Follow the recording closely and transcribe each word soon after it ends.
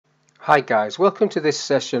Hi guys, welcome to this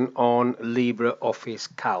session on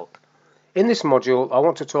LibreOffice Calc. In this module I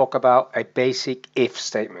want to talk about a basic if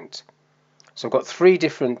statement. So I've got three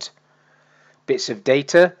different bits of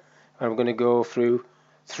data and I'm going to go through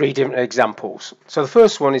three different examples. So the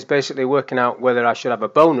first one is basically working out whether I should have a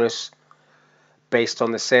bonus based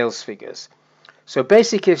on the sales figures. So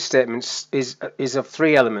basic if statements is of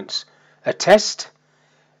three elements: a test,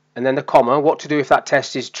 and then the comma, what to do if that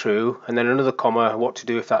test is true, and then another comma, what to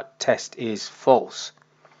do if that test is false.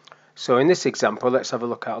 So in this example, let's have a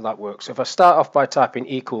look at how that works. So if I start off by typing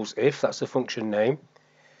equals if, that's the function name.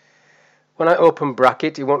 When I open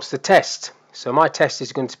bracket, it wants the test. So my test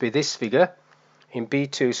is going to be this figure in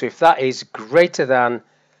B2. So if that is greater than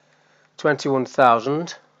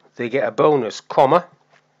 21,000, they get a bonus, comma.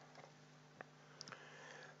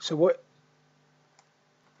 So what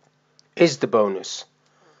is the bonus?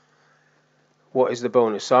 What is the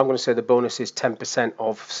bonus? So I'm going to say the bonus is 10%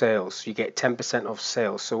 of sales. You get 10% of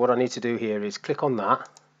sales. So what I need to do here is click on that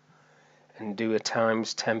and do a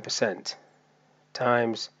times 10%.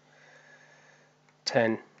 Times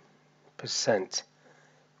 10%.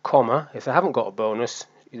 Comma. If I haven't got a bonus,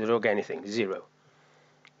 you don't get anything. 0.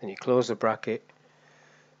 Then you close the bracket,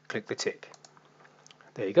 click the tick.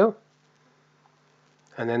 There you go.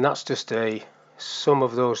 And then that's just a sum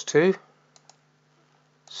of those two.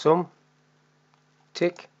 Sum.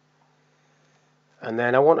 Tick. And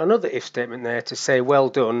then I want another if statement there to say well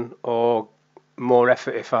done, or more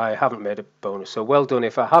effort if I haven't made a bonus. So well done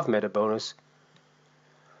if I have made a bonus,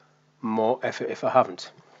 more effort if I haven't.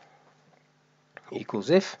 Equals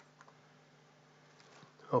if.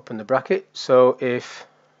 Open the bracket. So if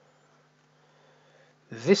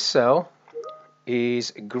this cell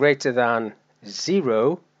is greater than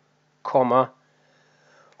 0, comma,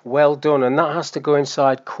 well done, and that has to go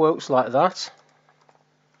inside quotes like that,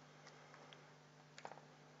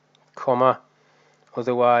 comma,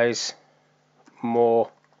 otherwise more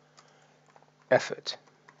effort.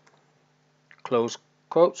 Close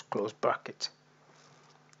quotes, close bracket.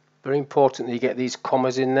 Very important that you get these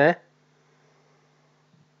commas in there.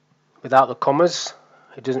 Without the commas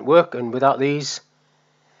it doesn't work, and without these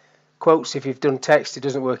quotes, if you've done text, it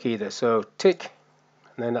doesn't work either. So tick,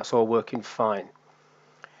 and then that's all working fine.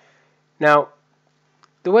 Now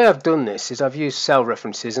the way I've done this is I've used cell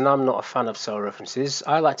references, and I'm not a fan of cell references.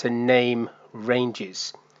 I like to name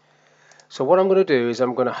ranges. So what I'm going to do is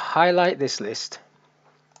I'm going to highlight this list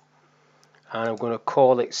and I'm going to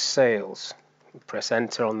call it sales. Press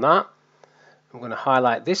enter on that. I'm going to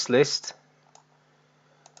highlight this list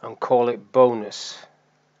and call it bonus.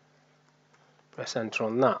 Press enter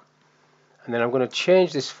on that. And then I'm going to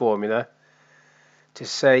change this formula to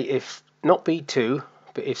say if not B2,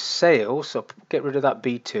 but if sales, so get rid of that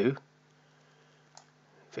B2,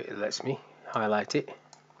 if it lets me highlight it,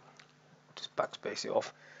 just backspace it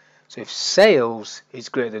off. So if sales is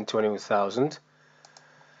greater than 21,000,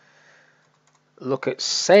 look at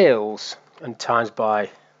sales and times by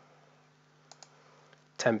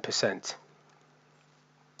 10%.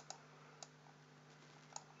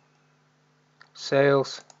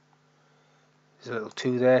 Sales, there's a little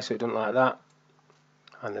 2 there, so it doesn't like that,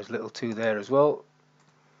 and there's a little 2 there as well.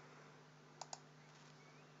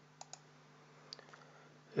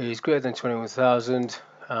 It is greater than 21,000,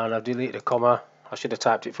 and I've deleted a comma. I should have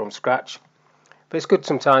typed it from scratch, but it's good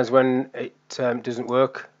sometimes when it doesn't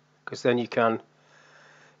work, because then you can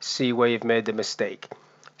see where you've made the mistake.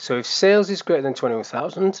 So if sales is greater than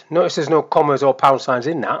 21,000, notice there's no commas or pound signs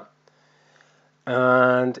in that,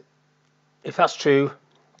 and if that's true,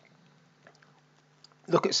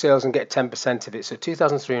 look at sales and get 10% of it. So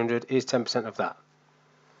 2,300 is 10% of that.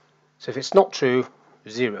 So if it's not true,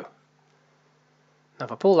 0. Now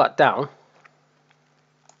if I pull that down,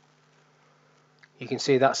 you can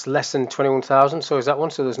see that's less than 21,000, so is that one,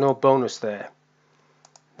 so there's no bonus there.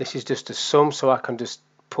 This is just a sum, so I can just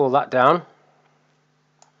pull that down.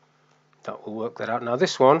 That will work that out. Now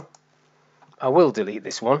this one, I will delete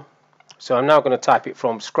this one. So I'm now going to type it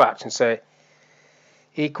from scratch and say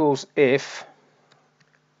equals if,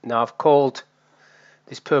 now I've called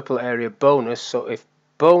this purple area bonus, so if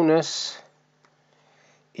bonus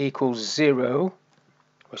equals 0,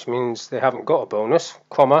 which means they haven't got a bonus,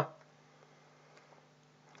 comma,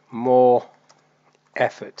 more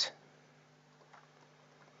effort.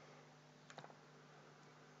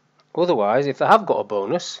 Otherwise, if they have got a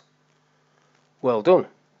bonus, well done.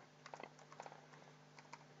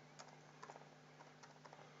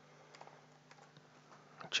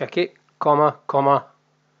 Check it, comma, comma,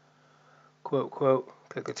 quote, quote,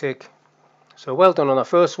 click the tick. So well done on the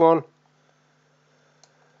first one.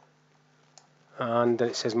 And then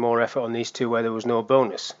it says more effort on these two where there was no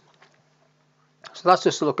bonus. So that's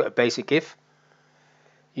just a look at a basic if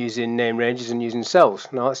using name ranges and using cells.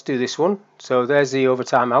 Now let's do this one. So there's the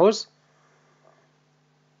overtime hours.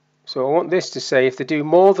 So I want this to say if they do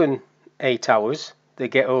more than 8 hours, they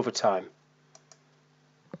get overtime.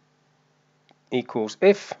 Equals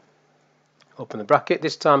if, open the bracket,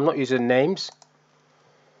 this time I'm not using names.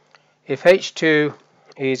 If H2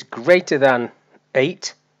 is greater than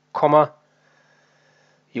 8, comma,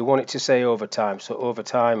 you want it to say overtime. So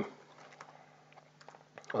overtime,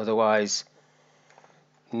 otherwise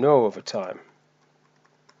no overtime.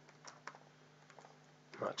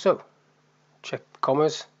 Like so. Check the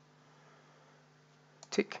commas.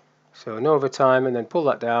 Tick. So no overtime, and then pull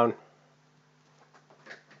that down.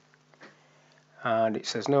 And it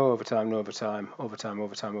says no overtime, no overtime, overtime,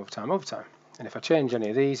 overtime, overtime, overtime. And if I change any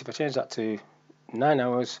of these, if I change that to 9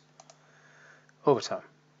 hours, overtime.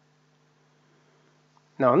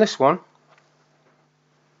 Now on this one,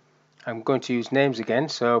 I'm going to use names again.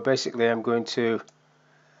 So basically I'm going to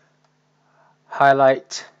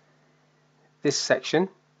highlight this section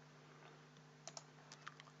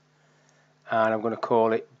and I'm going to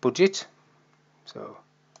call it budget. So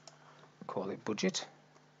call it budget.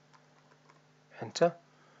 Enter.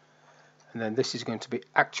 And then this is going to be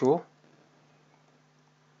actual.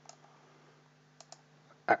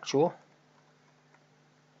 Actual.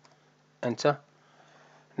 Enter.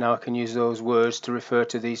 Now I can use those words to refer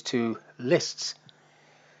to these two lists.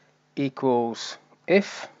 Equals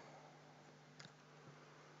if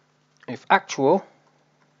actual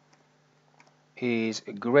is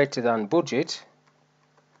greater than budget.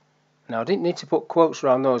 Now I didn't need to put quotes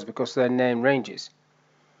around those because they're name ranges,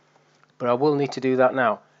 but I will need to do that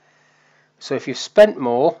now. So if you've spent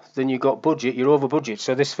more than you got budget, you're over budget.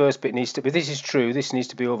 So this first bit needs to be, this is true, this needs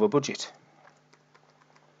to be over budget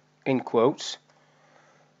in quotes,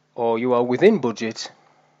 or you are within budget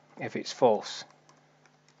if it's false.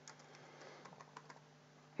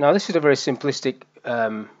 Now this is a very simplistic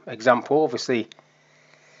example. Obviously,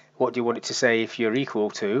 what do you want it to say if you're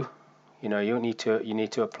equal to? You know, you need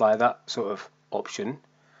to apply that sort of option.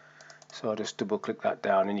 So I'll just double click that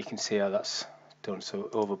down and you can see how that's done. So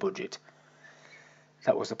over budget.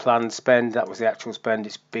 That was the planned spend, that was the actual spend,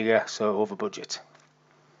 it's bigger, so over budget.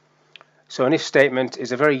 So an if statement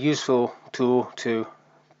is a very useful tool to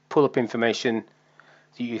pull up information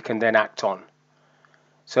that you can then act on.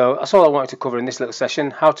 So that's all I wanted to cover in this little session,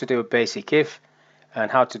 how to do a basic if and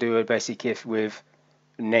how to do a basic if with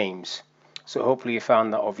names. So hopefully you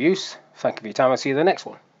found that of use. Thank you for your time. I'll see you in the next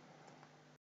one.